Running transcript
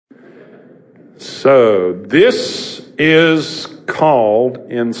So this is called,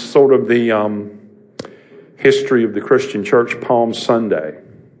 in sort of the history of the Christian church, Palm Sunday.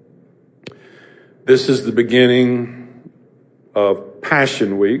 This is the beginning of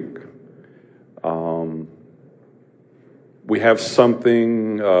Passion Week. We have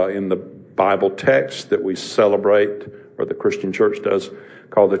something in the Bible text that we celebrate, or the Christian church does,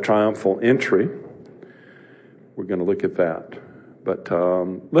 called the triumphal entry. We're going to look at that. But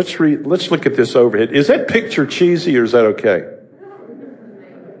let's look at this overhead. Is that picture cheesy, or is that okay?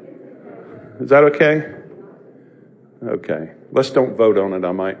 Is that okay? Okay. Let's don't vote on it.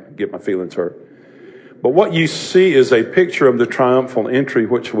 I might get my feelings hurt. But what you see is a picture of the triumphal entry,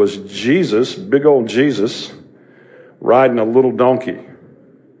 which was Jesus, big old Jesus, riding a little donkey.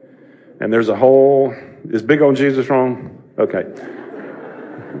 And there's a whole... Is big old Jesus wrong? Okay.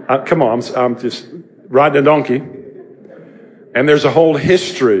 Come on, I'm just riding a donkey. And there's a whole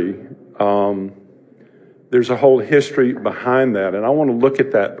history. There's a whole history behind that. And I want to look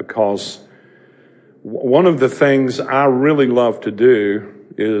at that because one of the things I really love to do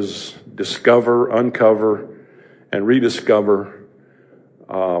is discover, uncover, and rediscover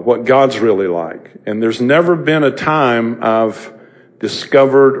what God's really like. And there's never been a time I've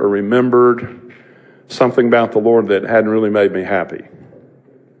discovered or remembered something about the Lord that hadn't really made me happy.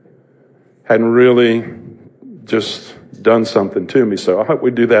 Hadn't really just done something to me. So I hope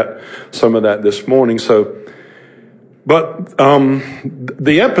we do some of that this morning. But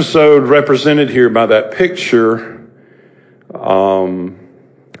the episode represented here by that picture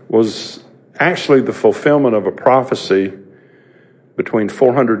was actually the fulfillment of a prophecy between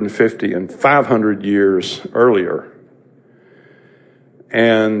 450 and 500 years earlier.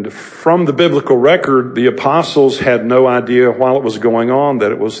 And from the biblical record, the apostles had no idea while it was going on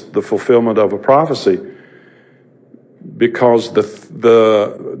that it was the fulfillment of a prophecy. Because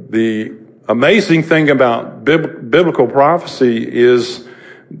the amazing thing about biblical prophecy is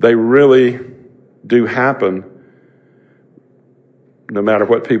they really do happen no matter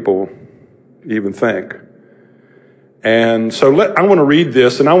what people even think. And so I want to read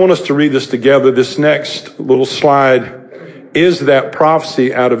this, and I want us to read this together. This next little slide is that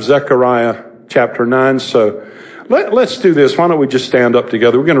prophecy out of Zechariah chapter 9. So let's do this. Why don't we just stand up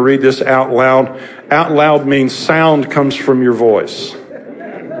together? We're going to read this out loud. Out loud means sound comes from your voice.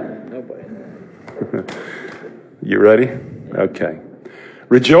 You ready? Okay.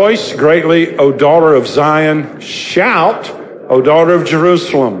 Rejoice greatly, O daughter of Zion. Shout, O daughter of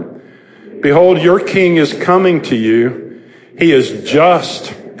Jerusalem. Behold, your king is coming to you. He is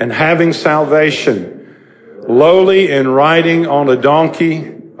just and having salvation, lowly and riding on a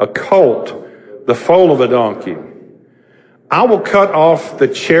donkey, a colt, the foal of a donkey. I will cut off the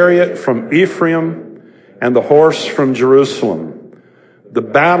chariot from Ephraim and the horse from Jerusalem. The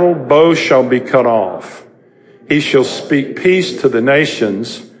battle bow shall be cut off. He shall speak peace to the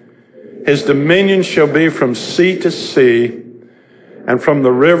nations. His dominion shall be from sea to sea and from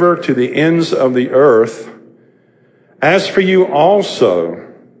the river to the ends of the earth. As for you also,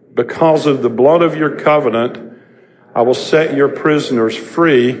 because of the blood of your covenant, I will set your prisoners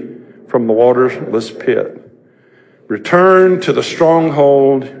free from the waterless pit. Return to the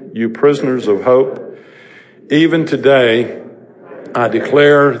stronghold, you prisoners of hope. Even today, I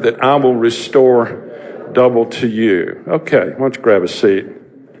declare that I will restore double to you. Okay, why don't you grab a seat?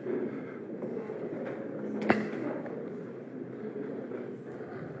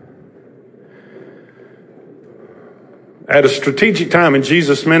 At a strategic time in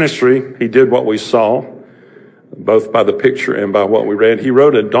Jesus' ministry, he did what we saw, both by the picture and by what we read. He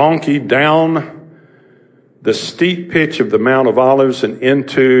rode a donkey down the steep pitch of the Mount of Olives and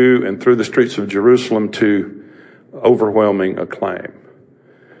into and through the streets of Jerusalem to overwhelming acclaim.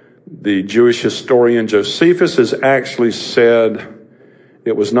 The Jewish historian Josephus has actually said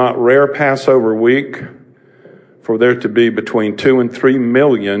it was not rare Passover week for there to be between 2 and 3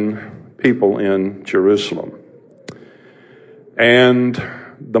 million people in Jerusalem. And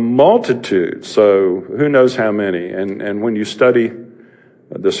the multitude, so who knows how many, and when you study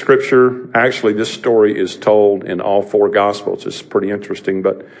the scripture, actually this story is told in all 4 gospels. It's pretty interesting,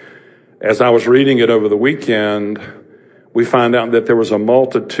 but as I was reading it over the weekend, we find out that there was a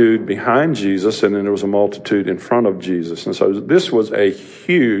multitude behind Jesus and then there was a multitude in front of Jesus. And so this was a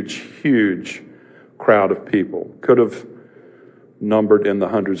huge, huge crowd of people. Could have numbered in the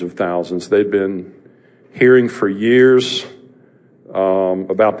hundreds of thousands. They'd been hearing for years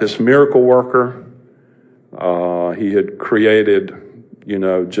about this miracle worker. He had created,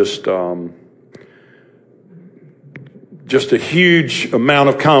 just a huge amount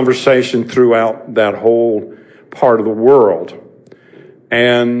of conversation throughout that whole part of the world.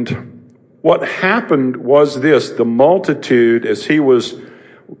 And what happened was this: the multitude, as he was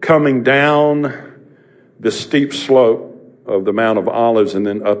coming down the steep slope of the Mount of Olives and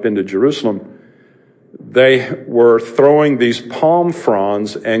then up into Jerusalem, they were throwing these palm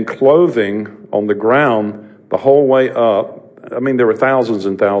fronds and clothing on the ground the whole way up. I mean, there were thousands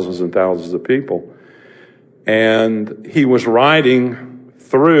and thousands and thousands of people. And he was riding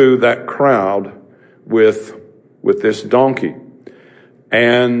through that crowd with this donkey.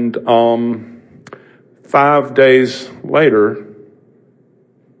 And 5 days later,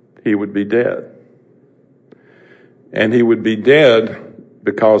 he would be dead. And he would be dead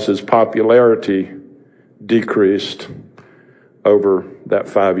because his popularity decreased over that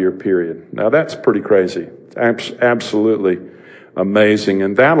 5-year period. Now, that's pretty crazy. It's absolutely amazing.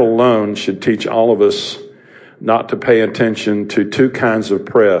 And that alone should teach all of us not to pay attention to two kinds of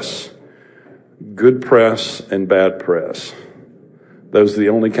press: good press and bad press. Those are the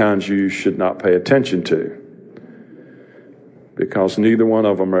only kinds you should not pay attention to, because neither one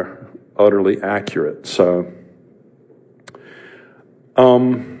of them are utterly accurate. So, I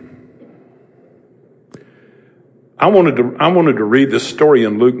wanted to read this story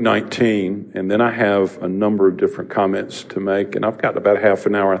in Luke 19, and then I have a number of different comments to make, and I've got about half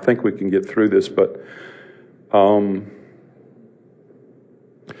an hour. I think we can get through this, but I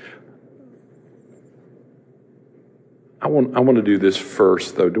want to do this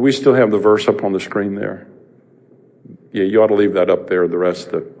first, though. Do we still have the verse up on the screen there? Yeah, you ought to leave that up there the rest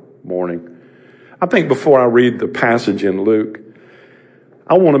of the morning. I think before I read the passage in Luke,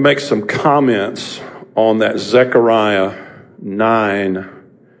 I want to make some comments on that Zechariah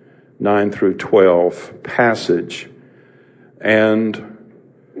 9 through 12 passage. And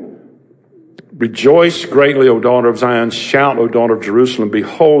rejoice greatly, O daughter of Zion. Shout, O daughter of Jerusalem.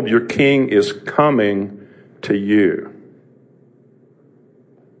 Behold, your king is coming to you.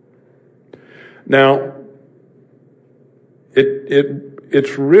 Now,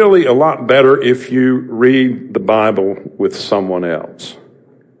 it's really a lot better if you read the Bible with someone else.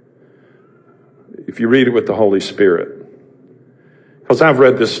 If you read it with the Holy Spirit. Because I've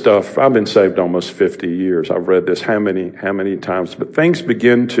read this stuff. I've been saved almost 50 years. I've read this how many times? But things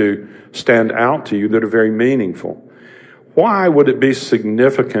begin to stand out to you that are very meaningful. Why would it be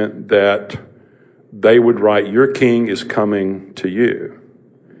significant that they would write, your king is coming to you?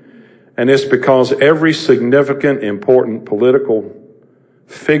 And it's because every significant, important political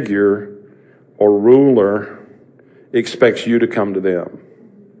figure or ruler expects you to come to them.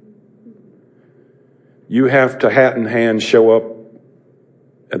 You have to, hat in hand, show up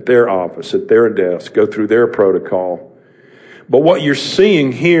at their office, at their desk, go through their protocol. But what you're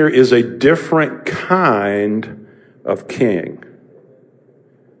seeing here is a different kind of king.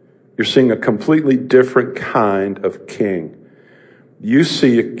 You're seeing a completely different kind of king. You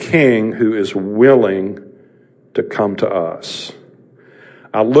see a king who is willing to come to us.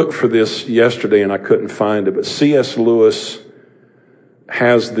 I looked for this yesterday and I couldn't find it, but C.S. Lewis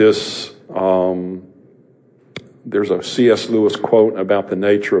has this, there's a C.S. Lewis quote about the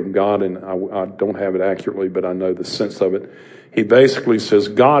nature of God, and I don't have it accurately, but I know the sense of it. He basically says,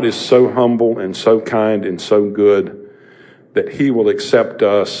 God is so humble and so kind and so good that he will accept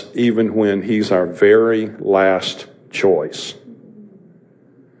us even when he's our very last choice.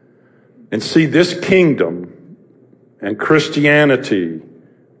 And see, this kingdom and Christianity,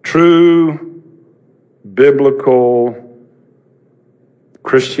 true biblical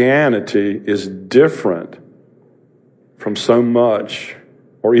Christianity, is different from so much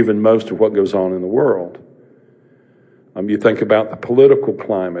or even most of what goes on in the world. You think about the political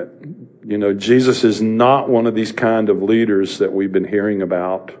climate. You know, Jesus is not one of these kind of leaders that we've been hearing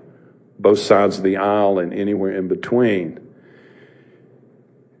about, both sides of the aisle and anywhere in between.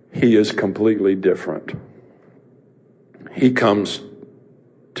 He is completely different. He comes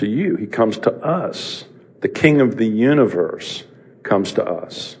to you. He comes to us. The King of the universe comes to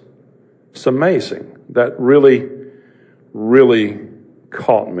us. It's amazing. That really, really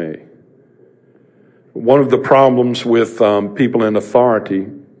caught me. One of the problems with people in authority,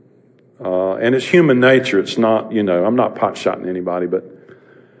 and it's human nature, it's not, I'm not pot-shotting anybody, but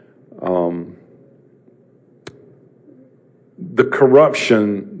the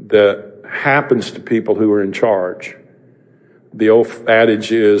corruption that happens to people who are in charge. The old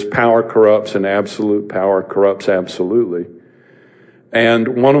adage is power corrupts and absolute power corrupts absolutely.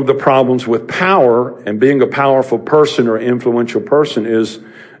 And one of the problems with power and being a powerful person or influential person is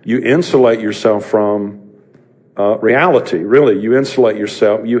you insulate yourself from reality. Really, you insulate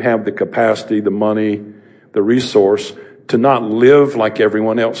yourself. You have the capacity, the money, the resource to not live like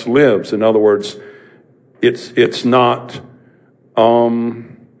everyone else lives. In other words, it's not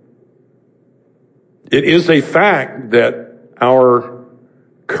It is a fact that our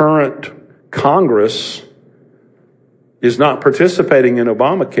current Congress is not participating in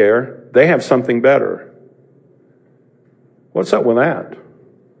Obamacare. They have something better. What's up with that?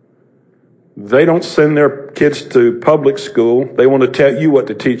 They don't send their kids to public school. They want to tell you what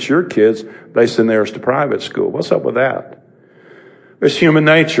to teach your kids. They send theirs to private school. What's up with that? It's human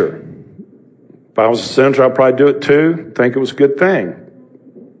nature. If I was a senator, I'd probably do it too. Think it was a good thing.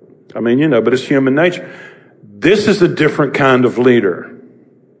 I mean, but it's human nature. This is a different kind of leader.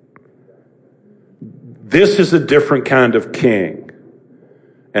 This is a different kind of king.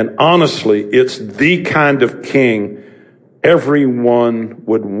 And honestly, it's the kind of king everyone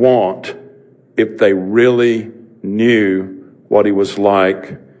would want if they really knew what he was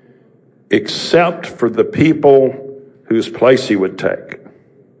like, except for the people whose place he would take.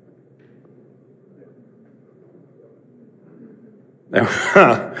 Now,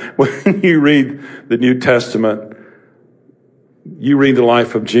 when you read the New Testament, you read the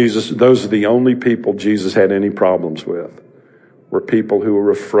life of Jesus, those are the only people Jesus had any problems with, were people who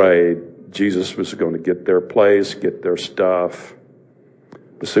were afraid Jesus was going to get their place, get their stuff.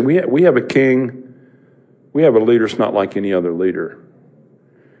 But see, we have a king, we have a leader that's not like any other leader.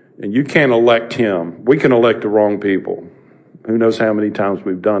 And you can't elect him. We can elect the wrong people. Who knows how many times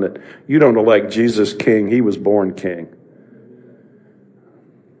we've done it. You don't elect Jesus king. He was born king.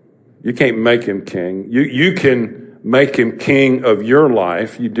 You can't make him king. You can make him king of your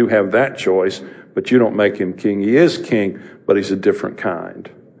life. You do have that choice, but you don't make him king. He is king, but he's a different kind.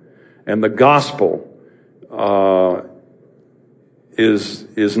 And the gospel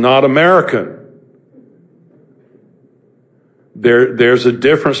is not American. There's a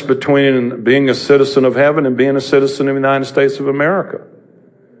difference between being a citizen of heaven and being a citizen of the United States of America.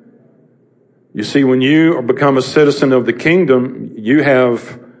 You see, when you become a citizen of the kingdom, you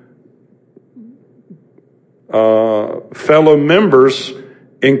have fellow members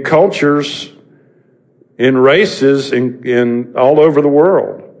in cultures, in races, in all over the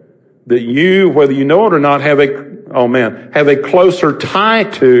world that you, whether you know it or not, have a closer tie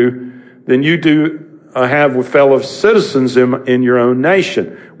to than you do have with fellow citizens in your own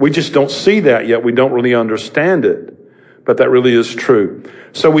nation. We just don't see that yet. We don't really understand it, but that really is true.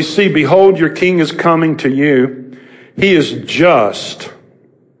 So we see, behold, your king is coming to you. He is just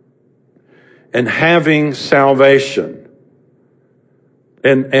and having salvation.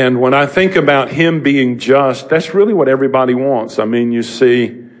 And when I think about him being just, that's really what everybody wants. I mean, you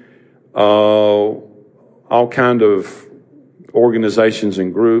see all kind of organizations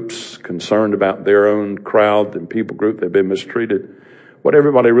and groups concerned about their own crowd and people group that have been mistreated. What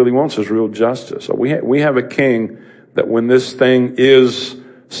everybody really wants is real justice. So we have a king that when this thing is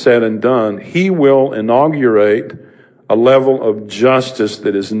said and done, he will inaugurate a level of justice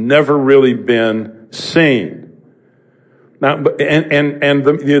that has never really been seen. Now, and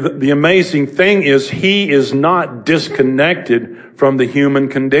the amazing thing is he is not disconnected from the human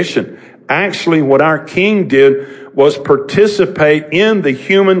condition. Actually, what our king did was participate in the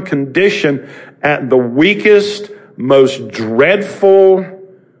human condition at the weakest, most dreadful,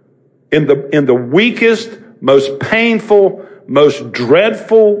 in the weakest, most painful, most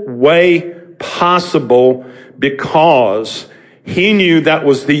dreadful way possible, because he knew that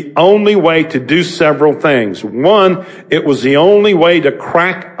was the only way to do several things. One, it was the only way to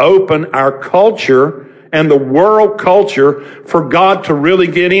crack open our culture and the world culture for God to really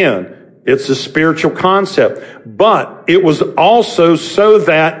get in. It's a spiritual concept. But it was also so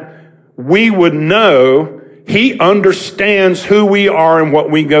that we would know he understands who we are and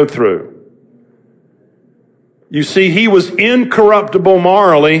what we go through. You see, he was incorruptible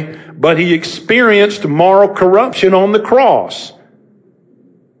morally, but he experienced moral corruption on the cross.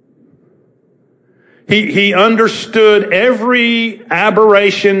 He understood every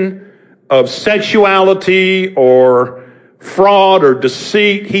aberration of sexuality or fraud or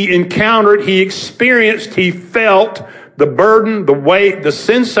deceit. He encountered, he experienced, he felt the burden, the weight, the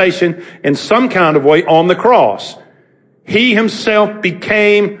sensation in some kind of way on the cross. He himself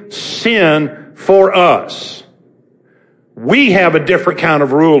became sin for us. We have a different kind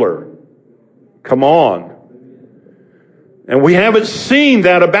of ruler. Come on. And we haven't seen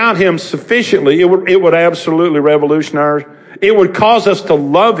that about him sufficiently. It would absolutely revolutionize. It would cause us to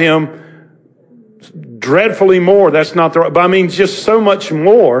love him dreadfully more. That's not the right, but I mean just so much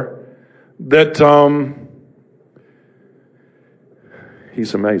more that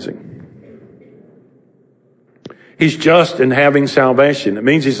he's amazing. He's just in having salvation. It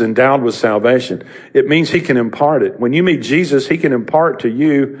means he's endowed with salvation. It means he can impart it. When you meet Jesus, he can impart to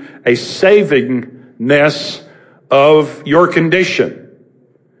you a savingness of your condition.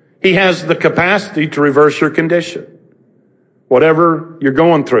 He has the capacity to reverse your condition. Whatever you're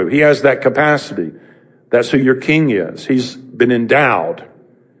going through, he has that capacity. That's who your king is. He's been endowed.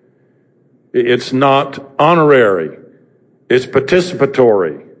 It's not honorary. It's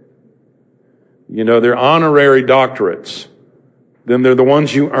participatory. You know, they're honorary doctorates. Then they're the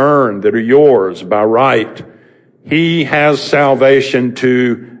ones you earn that are yours by right. He has salvation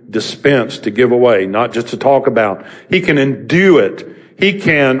to dispense, to give away, not just to talk about. He can endue it. He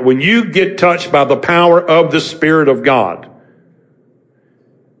can, when you get touched by the power of the Spirit of God,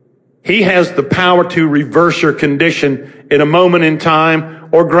 he has the power to reverse your condition in a moment in time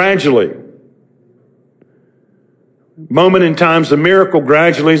or gradually. Moment in time is a miracle,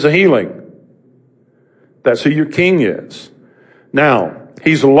 gradually is a healing. That's who your king is. Now,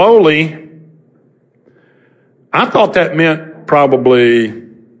 he's lowly. I thought that meant probably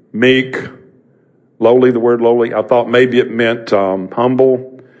meek, lowly, the word lowly. I thought maybe it meant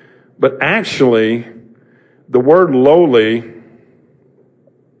humble. But actually, the word lowly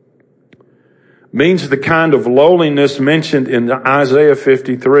means the kind of lowliness mentioned in Isaiah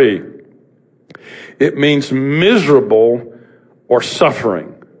 53. It means miserable or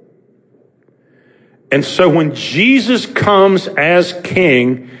suffering. And so when Jesus comes as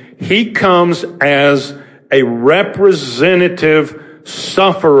king, he comes as a representative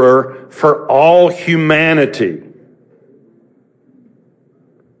sufferer for all humanity.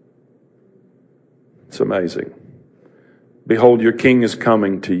 It's amazing. Behold, your king is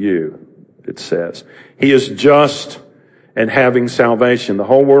coming to you, it says. He is just and having salvation. The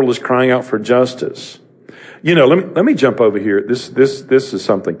whole world is crying out for justice. You know, let me jump over here. This is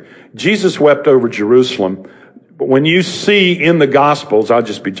something. Jesus wept over Jerusalem. But when you see in the Gospels, I'll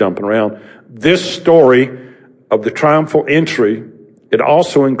just be jumping around, this story of the triumphal entry, it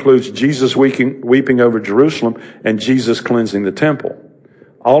also includes Jesus weeping over Jerusalem and Jesus cleansing the temple.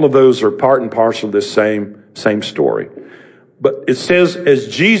 All of those are part and parcel of this same story. But it says, as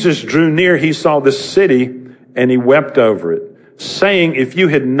Jesus drew near, he saw this city and he wept over it, saying, if you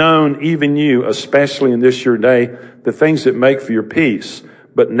had known, even you, especially in this your day, the things that make for your peace,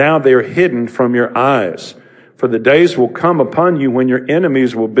 but now they are hidden from your eyes. For the days will come upon you when your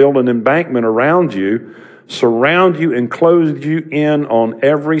enemies will build an embankment around you, surround you and close you in on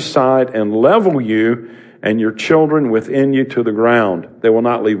every side and level you and your children within you to the ground. They will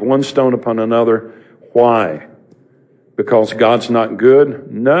not leave one stone upon another. Why? Because God's not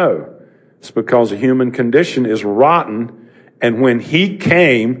good? No. It's because the human condition is rotten. And when he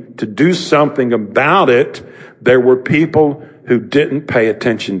came to do something about it, there were people who didn't pay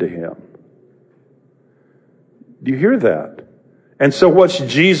attention to him. Do you hear that? And so what's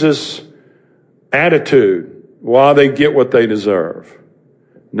Jesus' attitude? Well, they get what they deserve.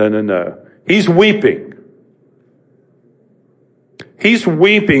 No. He's weeping. He's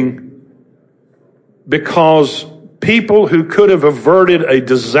weeping because people who could have averted a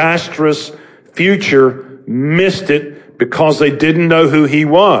disastrous future missed it because they didn't know who he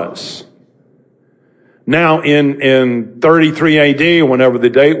was. Now, in 33 AD, whenever the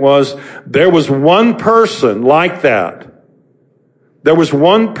date was, there was one person like that. There was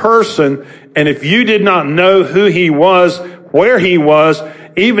one person, and if you did not know who he was, where he was,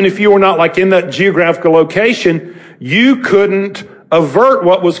 even if you were not like in that geographical location, you couldn't avert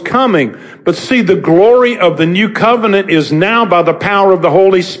what was coming. But see, the glory of the new covenant is now by the power of the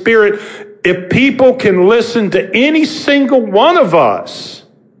Holy Spirit. If people can listen to any single one of us,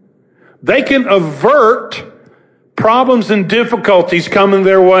 they can avert problems and difficulties coming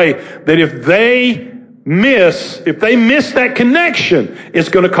their way. That if they miss that connection, it's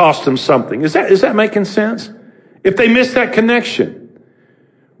going to cost them something. Is that making sense? If they miss that connection.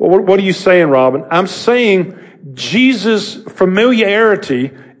 Well, what are you saying, Robin? I'm saying Jesus'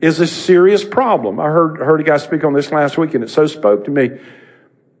 familiarity is a serious problem. I heard a guy speak on this last week, and it so spoke to me.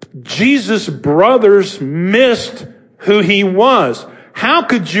 Jesus' brothers missed who he was. How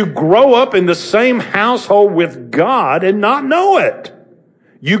could you grow up in the same household with God and not know it?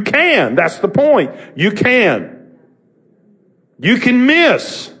 You can. That's the point. You can. You can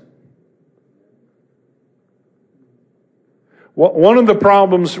miss. Well, one of the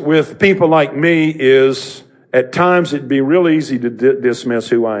problems with people like me is at times it'd be real easy to dismiss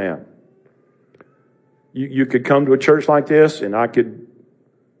who I am. You could come to a church like this and I could,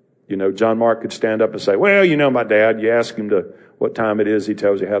 John Mark could stand up and say, well, my dad, you ask him what time it is, he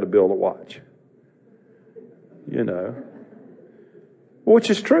tells you how to build a watch. Which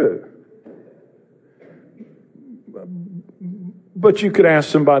is true. But you could ask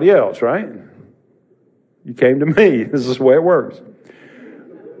somebody else, right? You came to me. This is the way it works.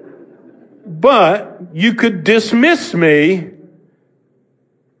 But you could dismiss me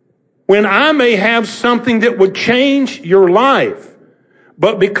when I may have something that would change your life.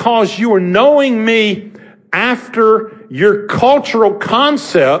 But because you are knowing me after your cultural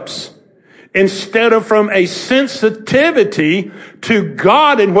concepts, instead of from a sensitivity to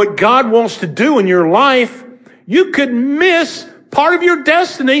God and what God wants to do in your life, you could miss part of your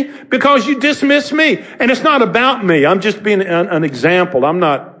destiny because you dismiss me. And it's not about me. I'm just being an example. I'm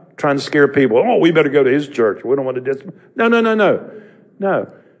not trying to scare people. Oh, we better go to his church. We don't want to dismiss.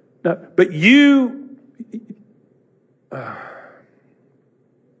 No. But you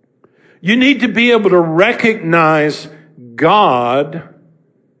need to be able to recognize God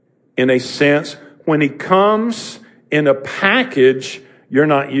in a sense when he comes in a package you're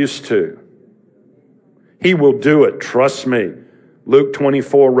not used to. He will do it. Trust me. Luke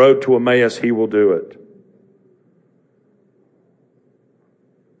 24, road to Emmaus, he will do it.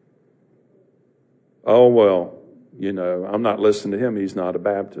 Oh, well, I'm not listening to him. He's not a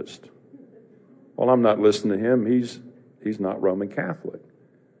Baptist. Well, I'm not listening to him. He's not Roman Catholic.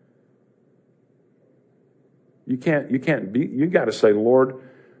 You got to say, Lord,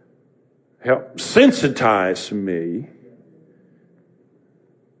 help sensitize me.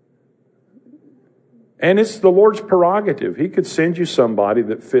 And it's the Lord's prerogative. He could send you somebody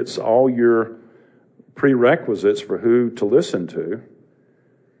that fits all your prerequisites for who to listen to,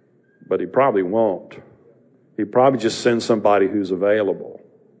 but he probably won't. He probably just sends somebody who's available.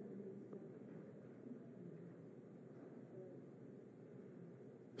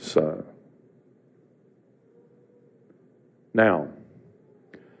 So, now,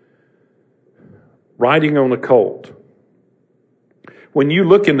 riding on a colt. When you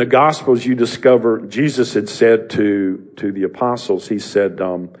look in the Gospels, you discover Jesus had said to the apostles, he said,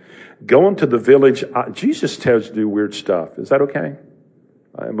 go into the village. Jesus tells you to do weird stuff. Is that okay?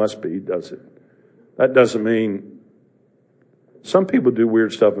 It must be, does it? That doesn't mean, some people do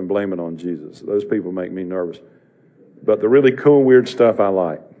weird stuff and blame it on Jesus. Those people make me nervous. But the really cool weird stuff I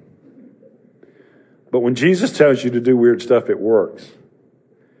like. But when Jesus tells you to do weird stuff, it works.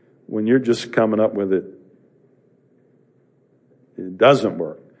 When you're just coming up with it, it doesn't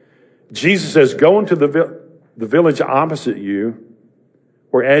work. Jesus says, go into the village opposite you,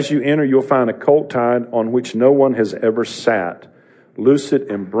 where as you enter, you'll find a colt tied on which no one has ever sat. Loose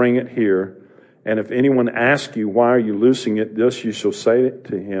it and bring it here. And if anyone asks you, why are you loosing it? This you shall say it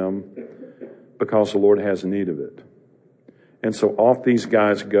to him, because the Lord has need of it. And so off these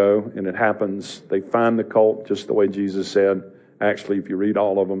guys go, and it happens. They find the colt just the way Jesus said. Actually, if you read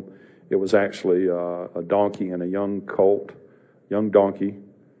all of them, it was actually a donkey and a young donkey.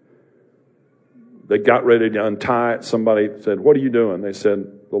 They got ready to untie it. Somebody said, what are you doing? They said,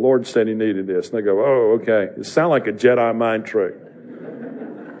 the Lord said he needed this. And they go, oh, okay. It sounds like a Jedi mind trick.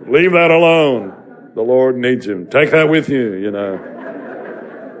 Leave that alone. The Lord needs him. Take that with you,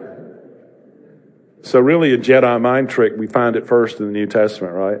 So really a Jedi mind trick, we find it first in the New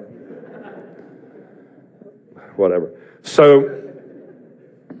Testament, right? Whatever. So,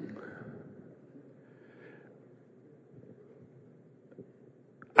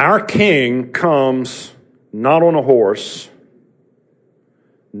 our King comes not on a horse,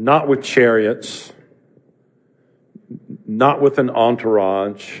 not with chariots, not with an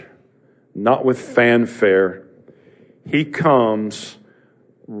entourage, not with fanfare. He comes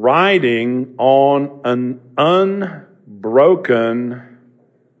riding on an unbroken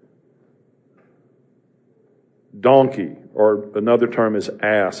donkey, or another term is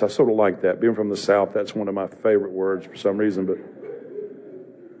ass. I sort of like that. Being from the South, that's one of my favorite words for some reason, but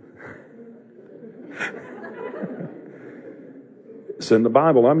it's in the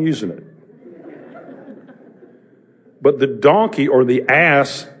Bible. I'm using it. But the donkey or the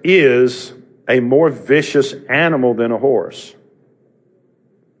ass is a more vicious animal than a horse.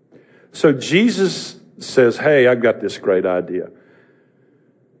 So Jesus says, hey, I've got this great idea.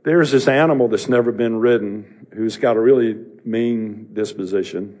 There's this animal that's never been ridden who's got a really mean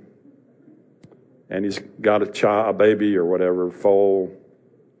disposition. And he's got a baby or whatever, foal.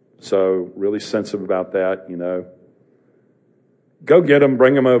 So really sensitive about that, Go get him,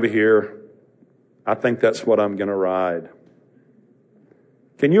 bring him over here. I think that's what I'm going to ride.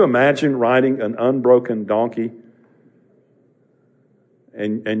 Can you imagine riding an unbroken donkey?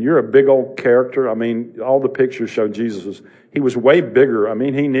 And you're a big old character. I mean, all the pictures show he was way bigger. I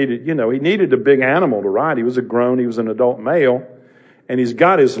mean, he needed a big animal to ride. He was an adult male. And he's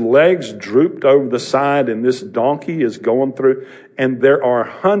got his legs drooped over the side, and this donkey is going through. And there are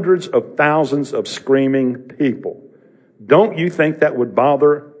hundreds of thousands of screaming people. Don't you think that would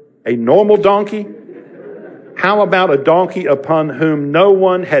bother a normal donkey? How about a donkey upon whom no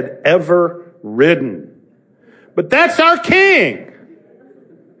one had ever ridden? But that's our King.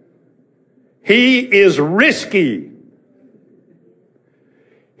 He is risky.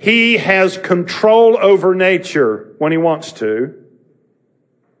 He has control over nature when he wants to.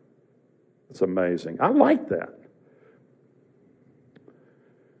 It's amazing. I like that.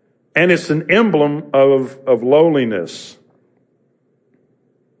 And it's an emblem of lowliness.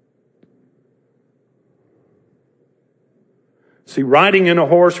 See, riding in a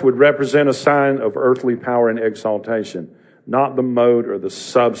horse would represent a sign of earthly power and exaltation, not the mode or the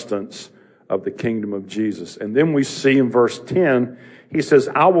substance of the kingdom of Jesus. And then we see in verse 10, he says,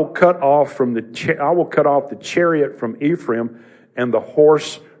 I will cut off the chariot from Ephraim and the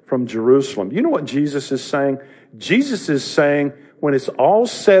horse from Jerusalem. You know what Jesus is saying? Jesus is saying, when it's all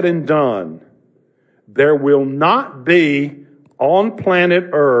said and done, there will not be on planet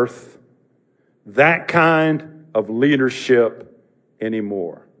Earth that kind of leadership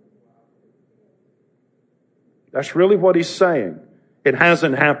anymore. That's really what he's saying. It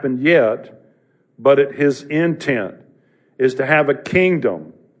hasn't happened yet, but his intent is to have a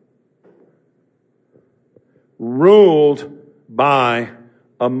kingdom ruled by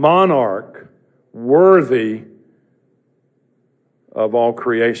a monarch worthy of all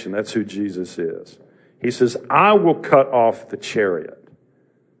creation. That's who Jesus is. He says, I will cut off the chariot.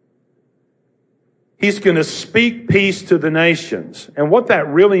 He's going to speak peace to the nations. And what that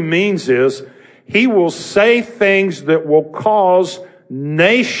really means is he will say things that will cause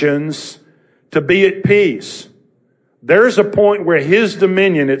nations to be at peace. There's a point where his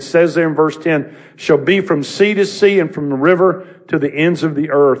dominion, it says there in verse 10, shall be from sea to sea and from the river to the ends of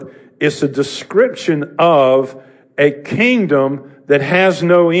the earth. It's a description of a kingdom that has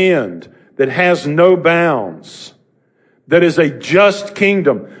no end, that has no bounds, that is a just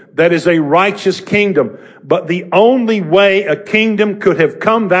kingdom, that is a righteous kingdom. But the only way a kingdom could have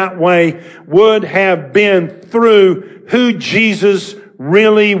come that way would have been through who Jesus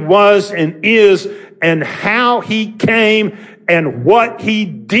really was and is, and how he came and what he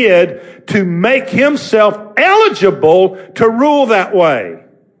did to make himself eligible to rule that way.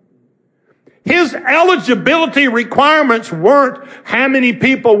 His eligibility requirements weren't how many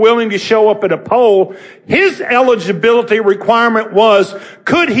people willing to show up at a poll. His eligibility requirement was,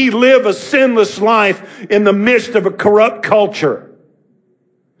 could he live a sinless life in the midst of a corrupt culture?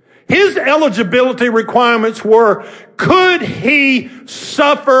 His eligibility requirements were, could he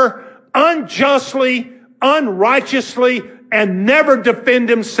suffer unjustly, unrighteously, and never defend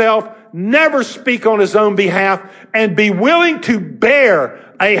himself, never speak on his own behalf, and be willing to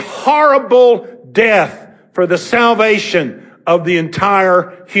bear a horrible death for the salvation of the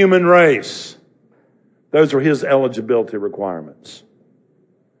entire human race. Those were his eligibility requirements.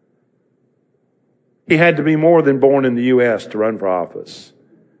 He had to be more than born in the U.S. to run for office.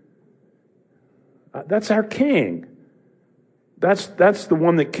 That's our king. That's the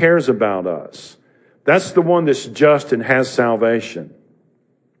one that cares about us. That's the one that's just and has salvation.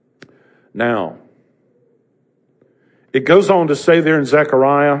 Now, it goes on to say there in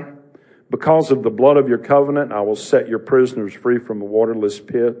Zechariah, because of the blood of your covenant, I will set your prisoners free from the waterless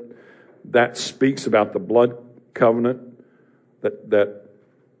pit. That speaks about the blood covenant. That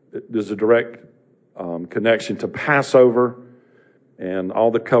there's a direct connection to Passover and all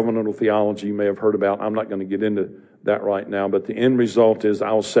the covenantal theology you may have heard about. I'm not going to get into that right now, but the end result is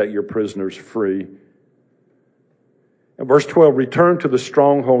I'll set your prisoners free. And verse 12, return to the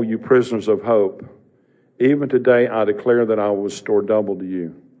stronghold, you prisoners of hope. Even today I declare that I will restore double to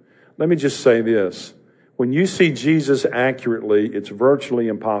you. Let me just say this. When you see Jesus accurately, it's virtually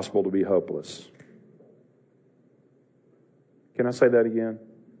impossible to be hopeless. Can I say that again?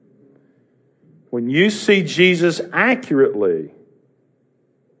 When you see Jesus accurately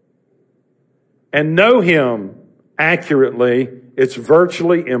and know him accurately, it's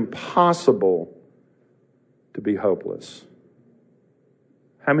virtually impossible to be hopeless.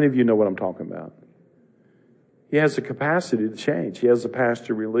 How many of you know what I'm talking about? He has the capacity to change. He has the capacity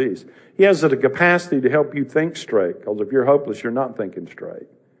to release. He has the capacity to help you think straight. Because if you're hopeless, you're not thinking straight.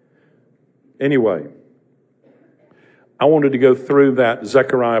 Anyway, I wanted to go through that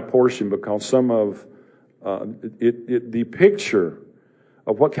Zechariah portion because some of the picture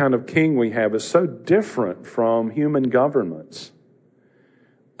of what kind of king we have is so different from human governments.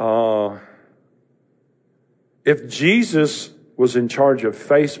 If Jesus was in charge of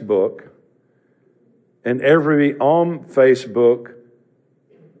Facebook, and everybody on Facebook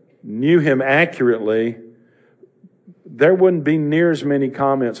knew him accurately, there wouldn't be near as many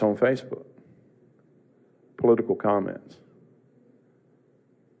comments on Facebook, political comments.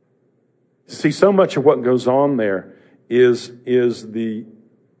 See, so much of what goes on there is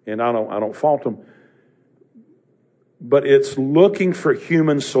and I don't fault them, but it's looking for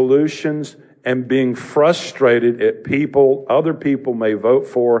human solutions and being frustrated at people other people may vote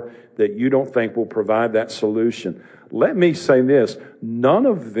for that you don't think will provide that solution. Let me say this, none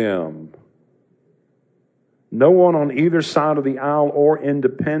of them, no one on either side of the aisle or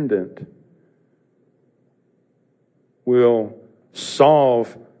independent, will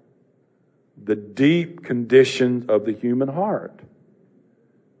solve the deep conditions of the human heart.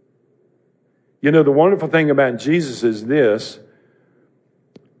 You know, the wonderful thing about Jesus is this: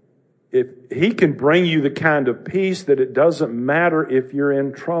 if he can bring you the kind of peace that it doesn't matter if you're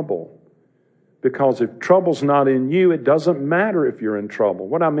in trouble. Because if trouble's not in you, it doesn't matter if you're in trouble.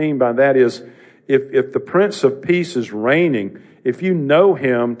 What I mean by that is, if the Prince of Peace is reigning, if you know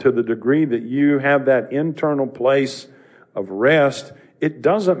him to the degree that you have that internal place of rest, it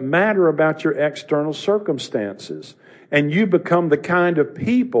doesn't matter about your external circumstances. And you become the kind of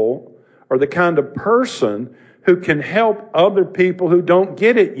people or the kind of person who can help other people who don't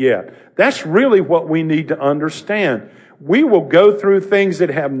get it yet. That's really what we need to understand. We will go through things that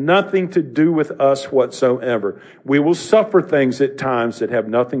have nothing to do with us whatsoever. We will suffer things at times that have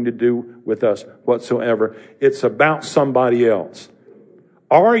nothing to do with us whatsoever. It's about somebody else.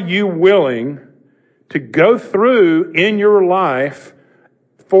 Are you willing to go through in your life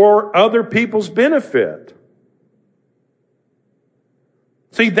for other people's benefit?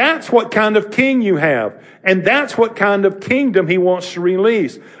 See, that's what kind of king you have. And that's what kind of kingdom he wants to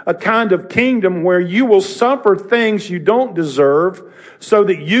release. A kind of kingdom where you will suffer things you don't deserve so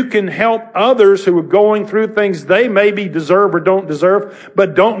that you can help others who are going through things they maybe deserve or don't deserve,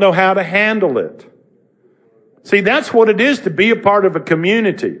 but don't know how to handle it. See, that's what it is to be a part of a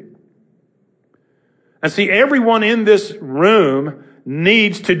community. And see, everyone in this room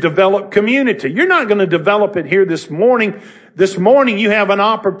needs to develop community. You're not going to develop it here this morning. This morning you have an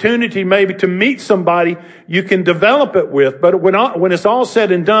opportunity maybe to meet somebody you can develop it with. But when it's all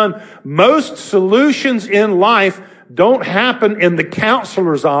said and done, most solutions in life don't happen in the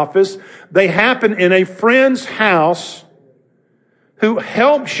counselor's office. They happen in a friend's house who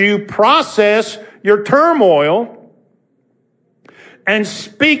helps you process your turmoil and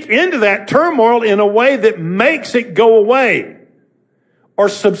speak into that turmoil in a way that makes it go away or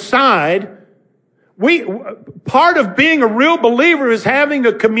subside. Part of being a real believer is having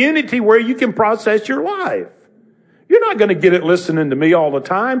a community where you can process your life. You're not going to get it listening to me all the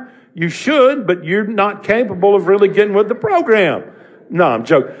time. You should, but you're not capable of really getting with the program. No, I'm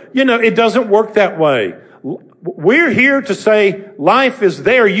joking. You know, it doesn't work that way. We're here to say life is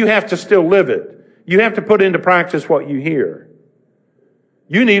there. You have to still live it. You have to put into practice what you hear.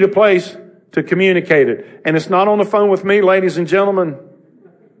 You need a place to communicate it. And it's not on the phone with me, ladies and gentlemen.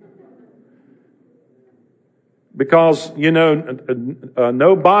 Because, you know,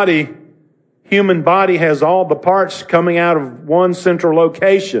 no human body has all the parts coming out of one central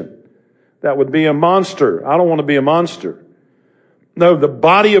location. That would be a monster. I don't want to be a monster. No, the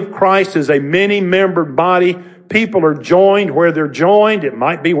body of Christ is a many-membered body. People are joined where they're joined. It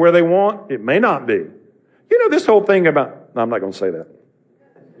might be where they want. It may not be. You know, this whole thing about... No, I'm not going to say that.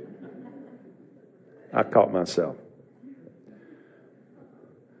 I caught myself.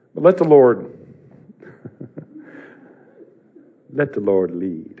 But let the Lord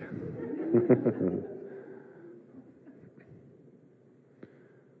lead.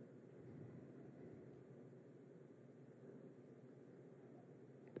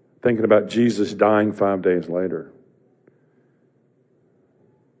 Thinking about Jesus dying 5 days later.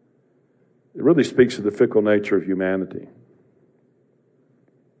 It really speaks to the fickle nature of humanity.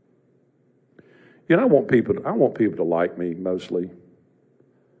 You know, I want people to like me mostly.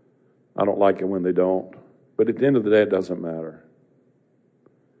 I don't like it when they don't. But at the end of the day, it doesn't matter.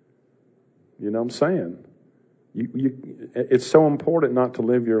 You know what I'm saying? It's so important not to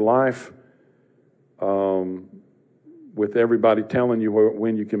live your life with everybody telling you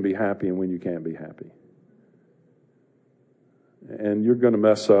when you can be happy and when you can't be happy. And you're going to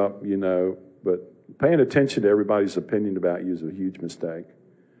mess up, you know, but paying attention to everybody's opinion about you is a huge mistake,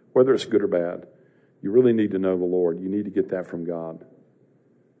 whether it's good or bad. You really need to know the Lord. You need to get that from God.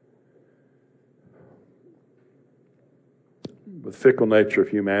 The fickle nature of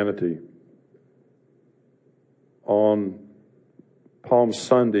humanity. On Palm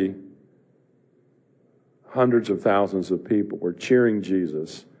Sunday, hundreds of thousands of people were cheering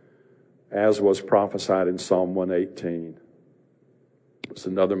Jesus, as was prophesied in Psalm 118. It's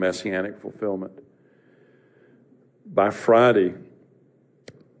another messianic fulfillment. By Friday,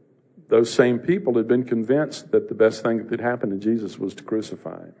 those same people had been convinced that the best thing that could happen to Jesus was to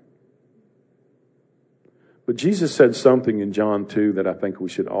crucify him. But Jesus said something in John 2 that I think we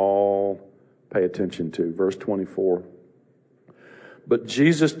should all pay attention to. Verse 24. But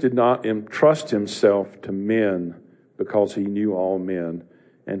Jesus did not entrust himself to men because he knew all men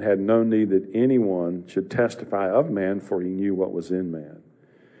and had no need that anyone should testify of man, for he knew what was in man.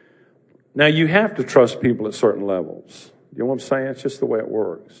 Now, you have to trust people at certain levels. You know what I'm saying? It's just the way it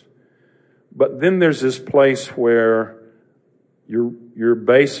works. But then there's this place where your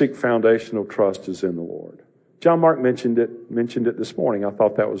basic foundational trust is in the Lord. John Mark mentioned it this morning. I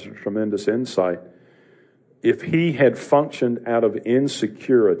thought that was a tremendous insight. If he had functioned out of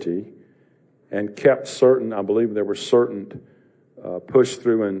insecurity and kept certain, I believe there were certain pushed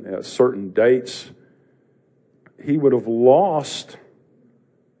through in certain dates, he would have lost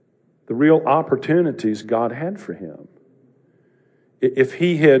the real opportunities God had for him. If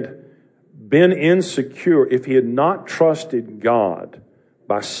he had been insecure, if he had not trusted God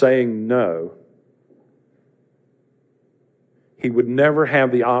by saying no, he would never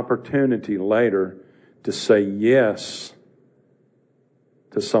have the opportunity later to say yes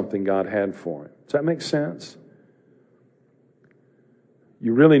to something God had for him. Does that make sense?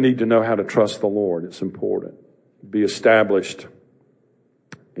 You really need to know how to trust the Lord. It's important. Be established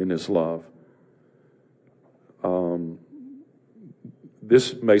in his love.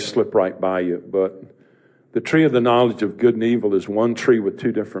 This may slip right by you, but the tree of the knowledge of good and evil is one tree with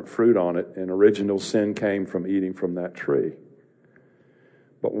two different fruit on it, and original sin came from eating from that tree.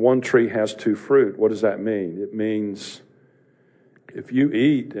 But one tree has two fruit. What does that mean? It means if you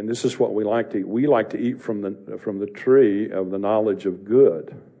eat, and this is what we like to eat, we like to eat from the tree of the knowledge of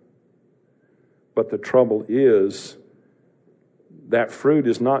good. But the trouble is, that fruit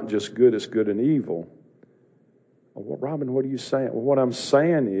is not just good, it's good and evil. Well, Robin, what are you saying? Well, what I'm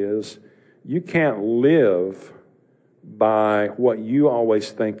saying is, you can't live by what you always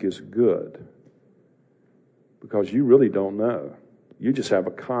think is good, because you really don't know. You just have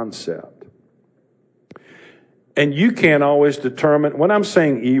a concept. And you can't always determine, when I'm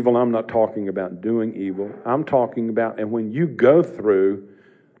saying evil, I'm not talking about doing evil. I'm talking about, and when you go through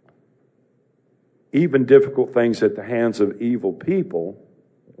even difficult things at the hands of evil people,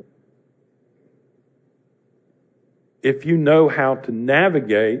 if you know how to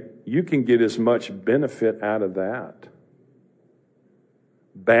navigate, you can get as much benefit out of that.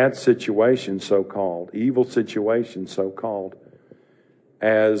 Bad situation, so-called, evil situation, so-called,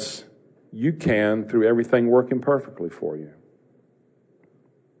 as you can through everything working perfectly for you.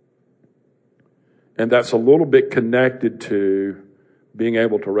 And that's a little bit connected to being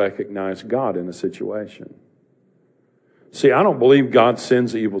able to recognize God in a situation. See, I don't believe God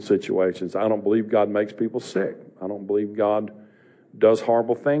sends evil situations. I don't believe God makes people sick. I don't believe God does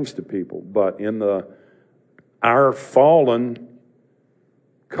horrible things to people. But in our fallen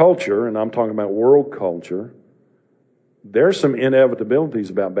culture, and I'm talking about world culture, there's some inevitabilities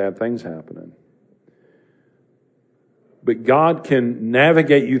about bad things happening. But God can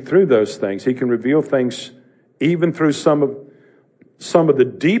navigate you through those things. He can reveal things even through some of the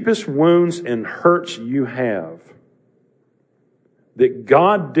deepest wounds and hurts you have that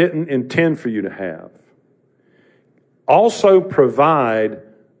God didn't intend for you to have. Also provide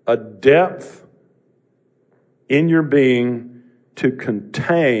a depth in your being to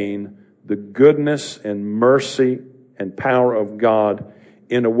contain the goodness and mercy and power of God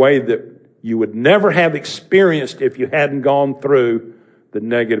in a way that you would never have experienced if you hadn't gone through the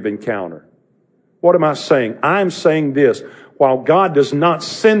negative encounter. What am I saying? I'm saying this. While God does not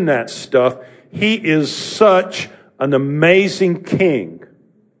send that stuff, He is such an amazing King.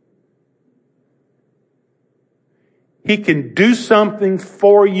 He can do something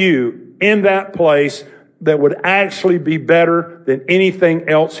for you in that place that would actually be better than anything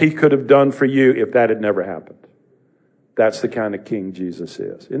else He could have done for you if that had never happened. That's the kind of King Jesus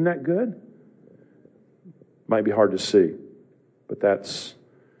is. Isn't that good? Might be hard to see, but that's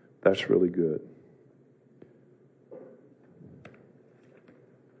really good.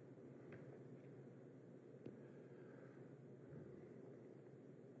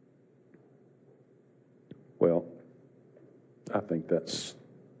 Well, I think that's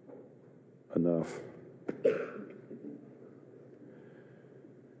enough.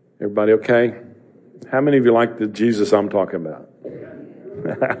 Everybody okay? How many of you like the Jesus I'm talking about?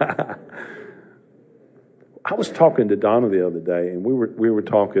 I was talking to Donna the other day, and we were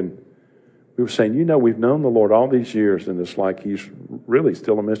talking. We were saying, we've known the Lord all these years, and it's like He's really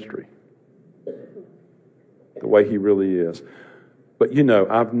still a mystery. The way He really is. But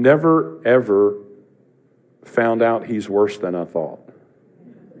I've never ever found out He's worse than I thought.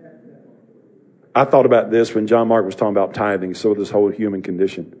 I thought about this when John Mark was talking about tithing, so this whole human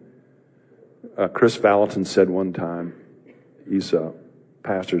condition. Chris Valentin said one time, he's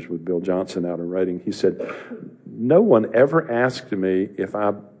pastors with Bill Johnson out in Reading. He said, no one ever asked me if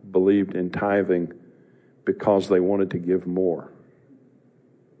I believed in tithing because they wanted to give more.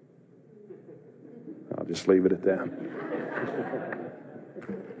 I'll just leave it at that.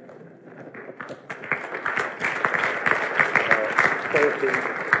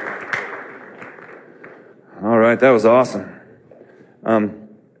 All right, that was awesome.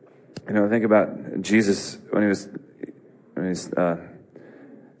 Think about Jesus when he was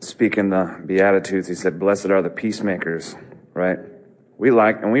speaking the Beatitudes. He said, "Blessed are the peacemakers." Right? We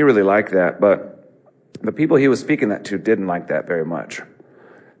really like that, but the people he was speaking that to didn't like that very much,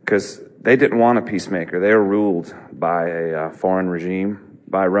 because they didn't want a peacemaker. They were ruled by a foreign regime,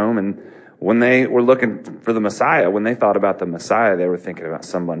 by Rome, and when they were looking for the Messiah, when they thought about the Messiah, they were thinking about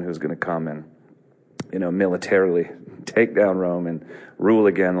someone who's going to come and, militarily take down Rome and rule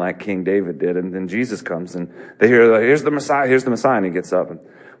again like King David did. And then Jesus comes and they hear, here's the Messiah, and he gets up and,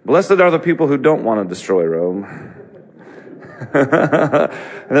 blessed are the people who don't want to destroy Rome. And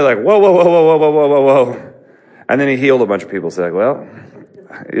they're like, whoa, whoa, whoa, whoa, whoa, whoa, whoa, whoa. And then he healed a bunch of people. So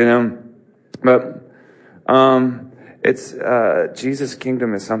it's Jesus'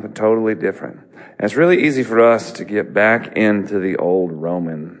 kingdom is something totally different. And it's really easy for us to get back into the old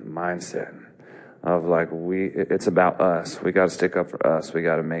Roman mindset of it's about us. We got to stick up for us. We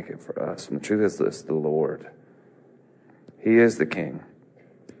got to make it for us. And the truth is this, the Lord, he is the king.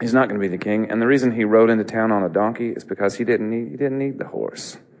 He's not going to be the king. And the reason he rode into town on a donkey is because he didn't need the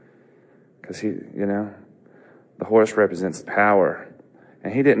horse. Because the horse represents power.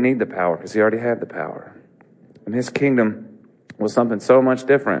 And he didn't need the power because he already had the power. And his kingdom was something so much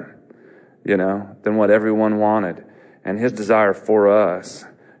different, than what everyone wanted. And his desire for us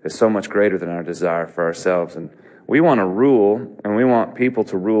is so much greater than our desire for ourselves. And we want to rule, and we want people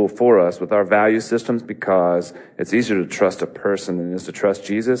to rule for us with our value systems, because it's easier to trust a person than it is to trust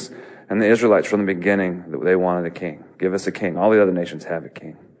Jesus. And the Israelites, from the beginning, they wanted a king. Give us a king. All the other nations have a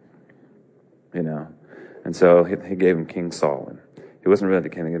king. And so he gave him King Saul. And he wasn't really the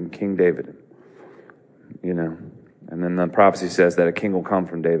king. He gave him King David. And then the prophecy says that a king will come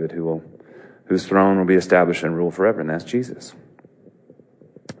from David whose throne will be established and rule forever, and that's Jesus.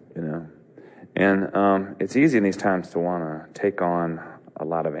 And it's easy in these times to want to take on a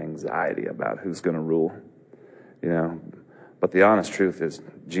lot of anxiety about who's going to rule, But the honest truth is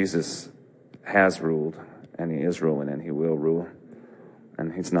Jesus has ruled, and he is ruling, and he will rule.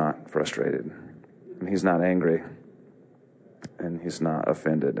 And he's not frustrated, and he's not angry, and he's not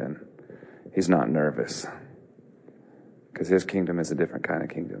offended, and he's not nervous, because his kingdom is a different kind of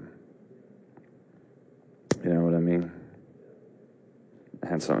kingdom. You know what I mean? I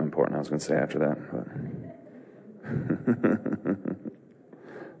had something important I was going to say after that,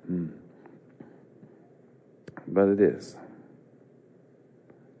 but it is.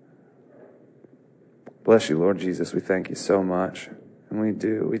 Bless you, Lord Jesus. We thank you so much, and we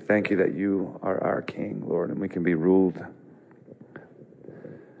do. We thank you that you are our King, Lord, and we can be ruled.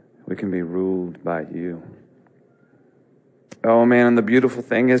 We can be ruled by you. Oh, man, and the beautiful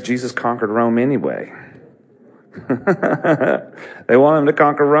thing is Jesus conquered Rome anyway. They wanted him to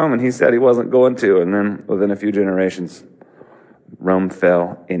conquer Rome, and he said he wasn't going to. And then within a few generations, Rome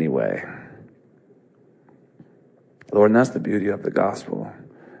fell anyway. Lord, and that's the beauty of the gospel,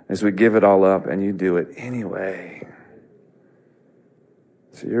 is we give it all up, and you do it anyway.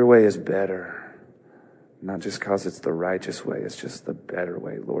 So your way is better. Not just because it's the righteous way, it's just the better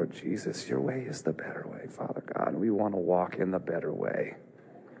way, Lord Jesus. Your way is the better way, Father God. We want to walk in the better way.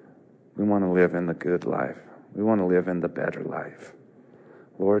 We want to live in the good life. We want to live in the better life.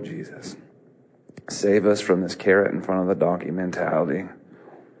 Lord Jesus, save us from this carrot in front of the donkey mentality.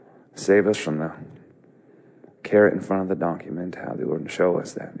 Save us from the carrot in front of the donkey mentality, Lord, and show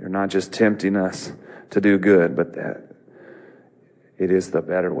us that you're not just tempting us to do good, but that it is the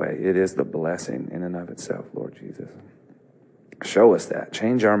better way. It is the blessing in and of itself, Lord Jesus. Show us that.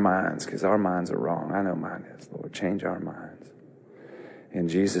 Change our minds, because our minds are wrong. I know mine is, Lord. Change our minds. In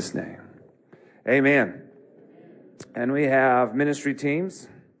Jesus' name. Amen. And we have ministry teams.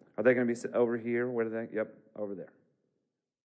 Are they going to be over here? Where are they? Yep, over there.